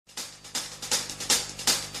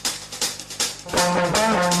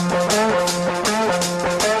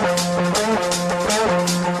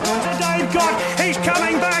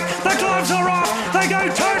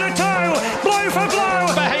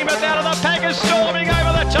storming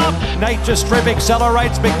over the top. Nature Strip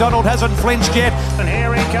accelerates. McDonald hasn't flinched yet. And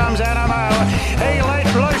here he comes, Animo. He let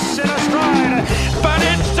loose in a stride. But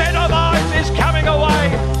instead of Ice is coming away.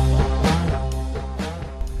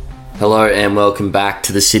 Hello and welcome back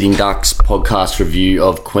to the Sitting Ducks podcast review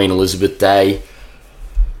of Queen Elizabeth Day.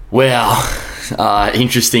 Wow,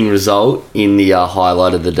 interesting result in the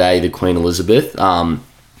highlight of the day, the Queen Elizabeth.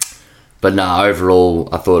 But overall,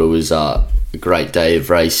 I thought it was a great day of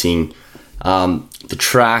racing. The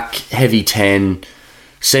track, heavy 10,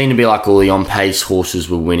 seemed to be like all the on-pace horses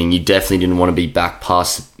were winning. You definitely didn't want to be back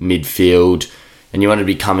past midfield, and you wanted to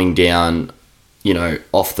be coming down,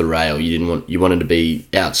 off the rail. You wanted to be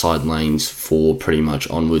outside lanes 4 pretty much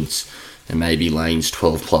onwards, and maybe lanes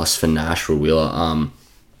 12 plus for Nash or Wheeler.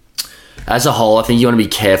 As a whole, I think you want to be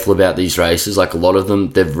careful about these races. Like a lot of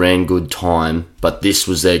them, they've ran good time, but this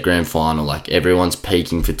was their grand final. Like everyone's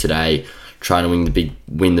peaking for today, trying to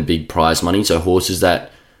win the big prize money. So horses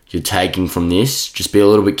that you're taking from this, just be a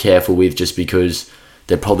little bit careful with, just because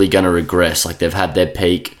they're probably going to regress. Like they've had their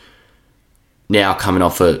peak, now coming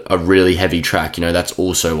off a really heavy track. That's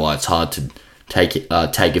also why it's hard to take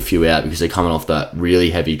a few out, because they're coming off that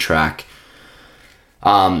really heavy track,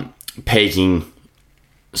 peaking.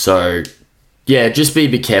 So, yeah, just be a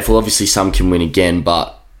bit careful. Obviously, some can win again,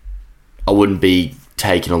 but I wouldn't be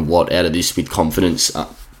taking a lot out of this with confidence.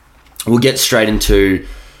 We'll get straight into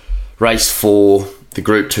race 4, the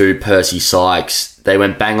Group 2, Percy Sykes. They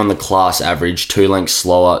went bang on the class average, 2 lengths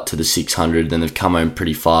slower to the 600. Then they've come home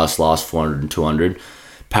pretty fast, last 400 and 200.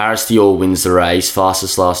 Paris Dior wins the race,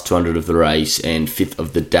 fastest last 200 of the race and 5th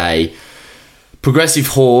of the day. Progressive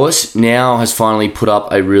Horse now has finally put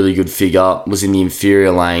up a really good figure, was in the inferior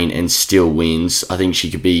lane and still wins. I think she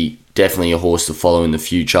could be definitely a horse to follow in the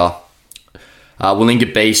future.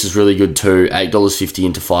 Willinga Beast is really good too, $8.50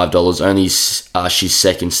 into $5. Only she's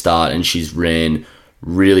second start and she's ran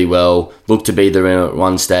really well. Looked to be there at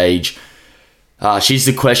one stage. She's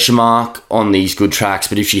the question mark on these good tracks,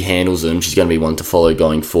 but if she handles them, she's going to be one to follow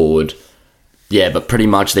going forward. Yeah, but pretty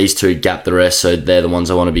much these two gap the rest, so they're the ones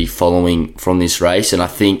I want to be following from this race. And I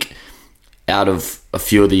think out of a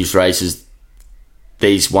few of these races,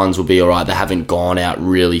 these ones will be all right. They haven't gone out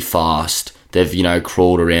really fast. They've,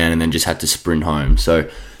 crawled around and then just had to sprint home. So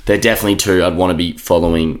they're definitely two I'd want to be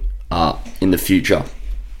following in the future.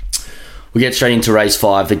 We get straight into race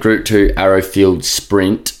 5, the Group 2 Arrowfield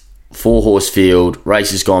Sprint. 4-horse field.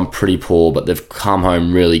 Race has gone pretty poor, but they've come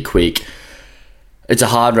home really quick. It's a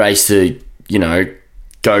hard race to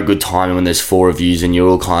go good timing when there's 4 of yous and you're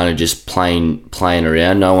all kind of just playing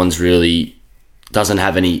around. No one's really, doesn't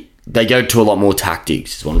have any, they go to a lot more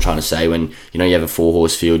tactics is what I'm trying to say. When, you have a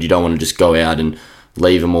 4-horse field, you don't want to just go out and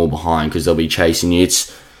leave them all behind because they'll be chasing you.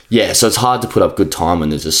 So it's hard to put up good time when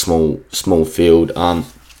there's a small field.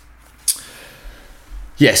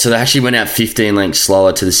 So they actually went out 15 lengths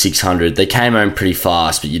slower to the 600. They came home pretty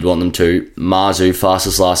fast, but you'd want them to. Marzu,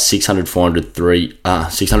 fastest last 600, 400,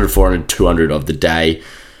 200 of the day.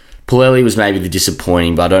 Pileli was maybe the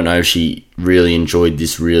disappointing, but I don't know if she really enjoyed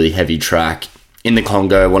this really heavy track. In the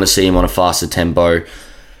Congo, I want to see him on a faster tempo.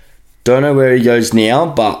 Don't know where he goes now,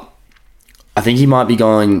 but I think he might be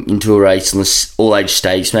going into a race in the all-age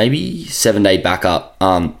stakes, maybe 7-day backup.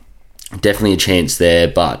 Definitely a chance there,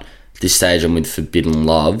 but this stage I'm with Forbidden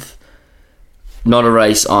Love. Not a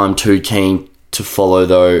race I'm too keen to follow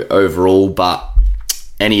though overall, but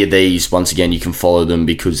any of these, once again, you can follow them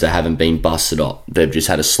because they haven't been busted up. They've just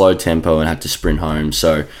had a slow tempo and had to sprint home.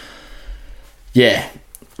 So yeah,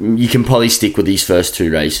 you can probably stick with these first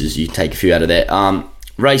 2 races. You take a few out of there.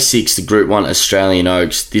 Race 6, the Group 1 Australian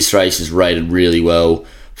Oaks. This race is rated really well.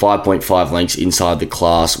 5.5 lengths inside the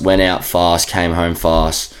class. Went out fast, came home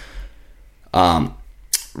fast.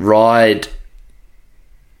 Ride,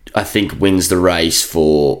 I think, wins the race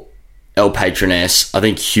for El Patroness. I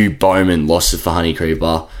think Hugh Bowman lost it for Honey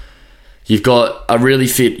Creeper. You've got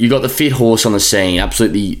the fit horse on the scene,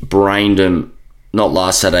 absolutely brained him, not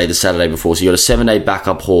last Saturday, the Saturday before. So you got a 7-day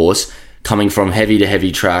backup horse coming from heavy to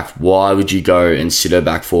heavy track. Why would you go and sit her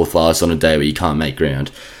back 4th last on a day where you can't make ground?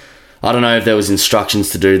 I don't know if there was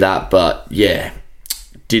instructions to do that, but yeah,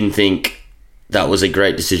 didn't think that was a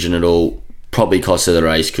great decision at all. Probably cost her the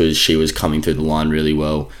race because she was coming through the line really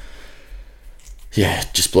well. Yeah, it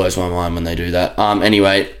just blows my mind when they do that.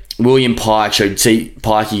 Anyway, William Pike showed,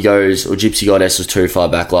 Pikey goes, or Gypsy Goddess was too far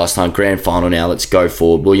back last time. Grand final now, let's go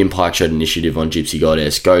forward. William Pike showed initiative on Gypsy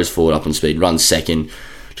Goddess, goes forward up on speed, runs second.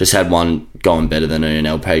 Just had one going better than her in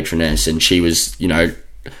El Patroness, and she was,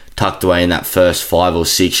 tucked away in that first 5 or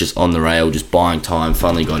 6, just on the rail, just buying time,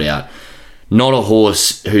 finally got out. Not a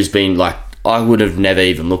horse who's been I would have never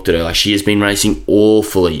even looked at her. She has been racing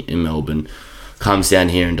awfully in Melbourne. comes down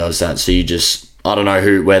here and does that. So I don't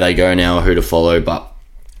know where they go now or who to follow, but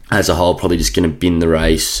as a whole, probably just going to bin the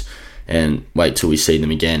race and wait till we see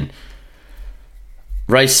them again.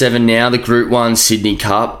 Race 7 now, the Group 1 Sydney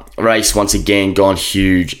Cup. Race once again gone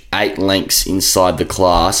huge, 8 lengths inside the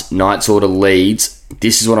class. Knights Order leads.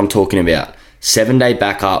 This is what I'm talking about. 7-day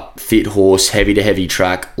backup, fit horse, heavy to heavy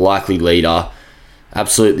track, likely leader.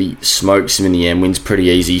 Absolutely smokes him in the end, wins pretty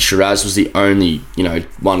easy. Shiraz was the only,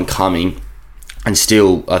 one coming. And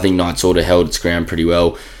still, I think Knights Order held its ground pretty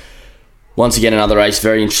well. Once again, another race.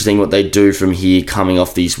 Very interesting what they do from here, coming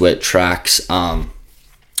off these wet tracks.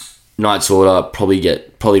 Knights Order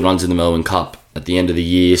probably runs in the Melbourne Cup at the end of the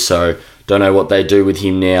year, so don't know what they do with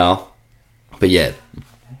him now. But yeah,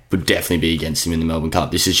 would definitely be against him in the Melbourne Cup.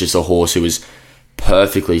 This is just a horse who was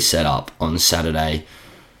perfectly set up on Saturday.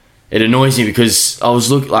 It annoys me because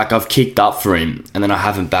I've kicked up for him and then I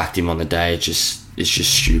haven't backed him on the day. It's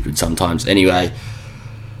just stupid sometimes. Anyway,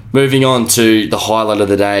 moving on to the highlight of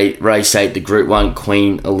the day, race 8, the Group 1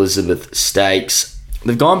 Queen Elizabeth Stakes.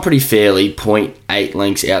 They've gone pretty fairly, 0.8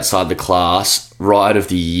 lengths outside the class. Ride of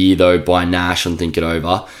the year, though, by Nash on Think It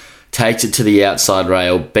Over. Takes it to the outside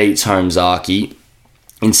rail, beats home Zaki.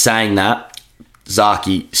 In saying that,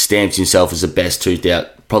 Zaki stamps himself as the best 2,000,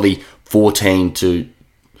 probably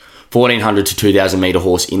 1400 to 2,000 metre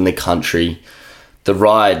horse in the country. The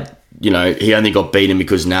ride, he only got beaten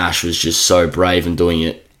because Nash was just so brave in doing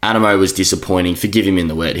it. Animo was disappointing. Forgive him in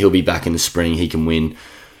the wet. He'll be back in the spring. He can win.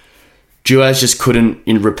 Duaz just couldn't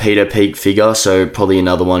repeat her peak figure, so probably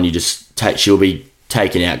another one she'll be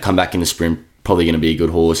taken out, come back in the sprint, probably going to be a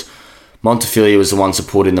good horse. Montefilia was the one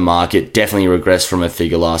supporting the market, definitely regressed from her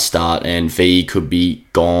figure last start, and V could be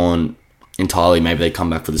gone entirely. Maybe they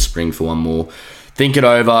come back for the spring for one more. Think It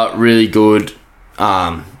Over, really good.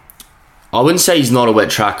 I wouldn't say he's not a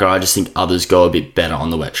wet tracker, I just think others go a bit better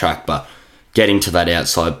on the wet track, but getting to that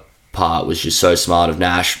outside part was just so smart of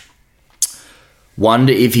Nash.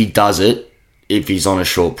 Wonder if he does it if he's on a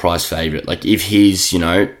short price favourite. Like if he's,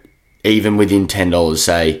 even within $10,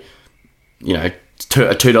 say, a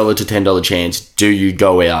 $2 to $10 chance, do you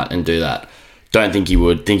go out and do that? Don't think he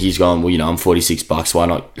would. Think he's gone, I'm $46. Why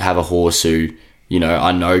not have a horse who,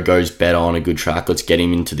 I know goes better on a good track. Let's get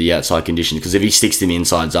him into the outside conditions. Because if he sticks to the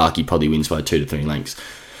inside, Zaki probably wins by 2 to 3 lengths.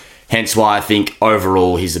 Hence why I think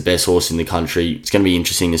overall he's the best horse in the country. It's going to be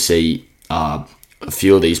interesting to see a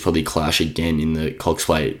few of these probably clash again in the Cox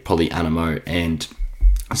Plate, probably Animo and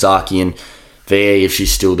Zaki, and VA, if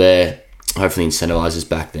she's still there, hopefully incentivises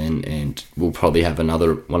back then, and we'll probably have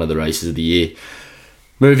another one of the races of the year.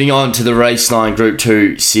 Moving on to the race 9, Group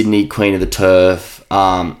 2, Sydney Queen of the Turf.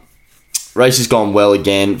 Race has gone well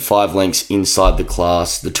again, 5 lengths inside the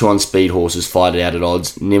class. The 2 on speed horses fight it out at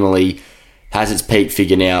odds. Nimmerly has its peak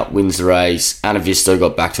figure now, wins the race. Anna Visto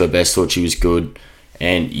got back to her best, thought she was good.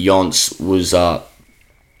 And Yonce was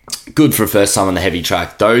good for a first time on the heavy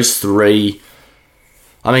track. Those 3,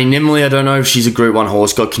 Nimmerly, I don't know if she's a Group 1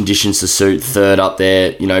 horse, got conditions to suit, third up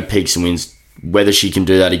there, peaks and wins. Whether she can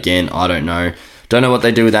do that again, I don't know. Don't know what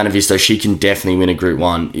they do with Anna Visto. She can definitely win a Group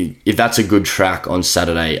 1. If that's a good track on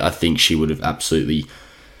Saturday, I think she would have absolutely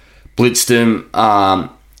blitzed him. And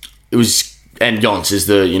Yonce is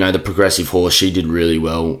the progressive horse. She did really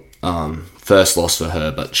well. First loss for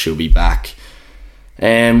her, but she'll be back.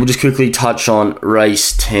 And we'll just quickly touch on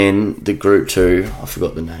race 10, the Group 2. I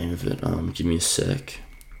forgot the name of it. Give me a sec.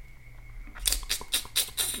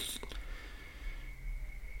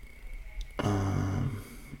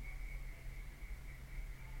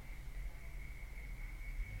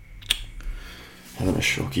 Having a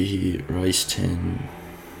shocky here. Race 10.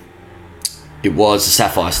 It was the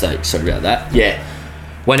Sapphire Stakes. Sorry about that. Yeah.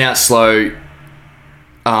 Went out slow.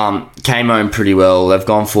 Came home pretty well. They've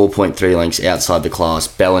gone 4.3 lengths outside the class.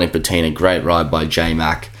 Bella Nipotina, great ride by J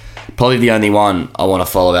Mac. Probably the only one I want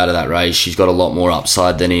to follow out of that race. She's got a lot more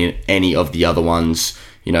upside than any of the other ones.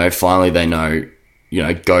 Finally they know,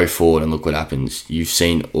 go forward and look what happens. You've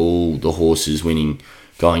seen all the horses winning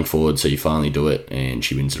going forward, so you finally do it, and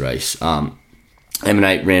she wins the race.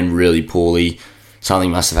 Emanate ran really poorly.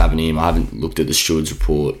 Something must have happened to him. I haven't looked at the steward's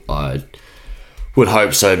report. I would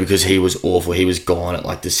hope so, because he was awful. He was gone at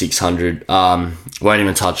like the 600. Won't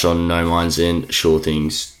even touch on No Minds End. Sure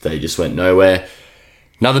Things. They just went nowhere.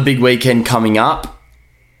 Another big weekend coming up.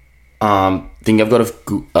 I think I've got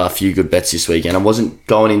a few good bets this weekend. I wasn't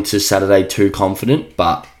going into Saturday too confident,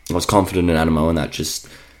 but I was confident in Animo, and that just,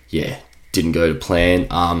 didn't go to plan.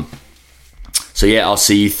 So I'll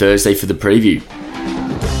see you Thursday for the preview.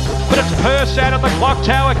 But it's Persan at the clock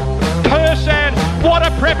tower. Persan, what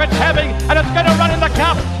a prep it's having, and it's going to run in the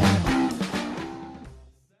cup.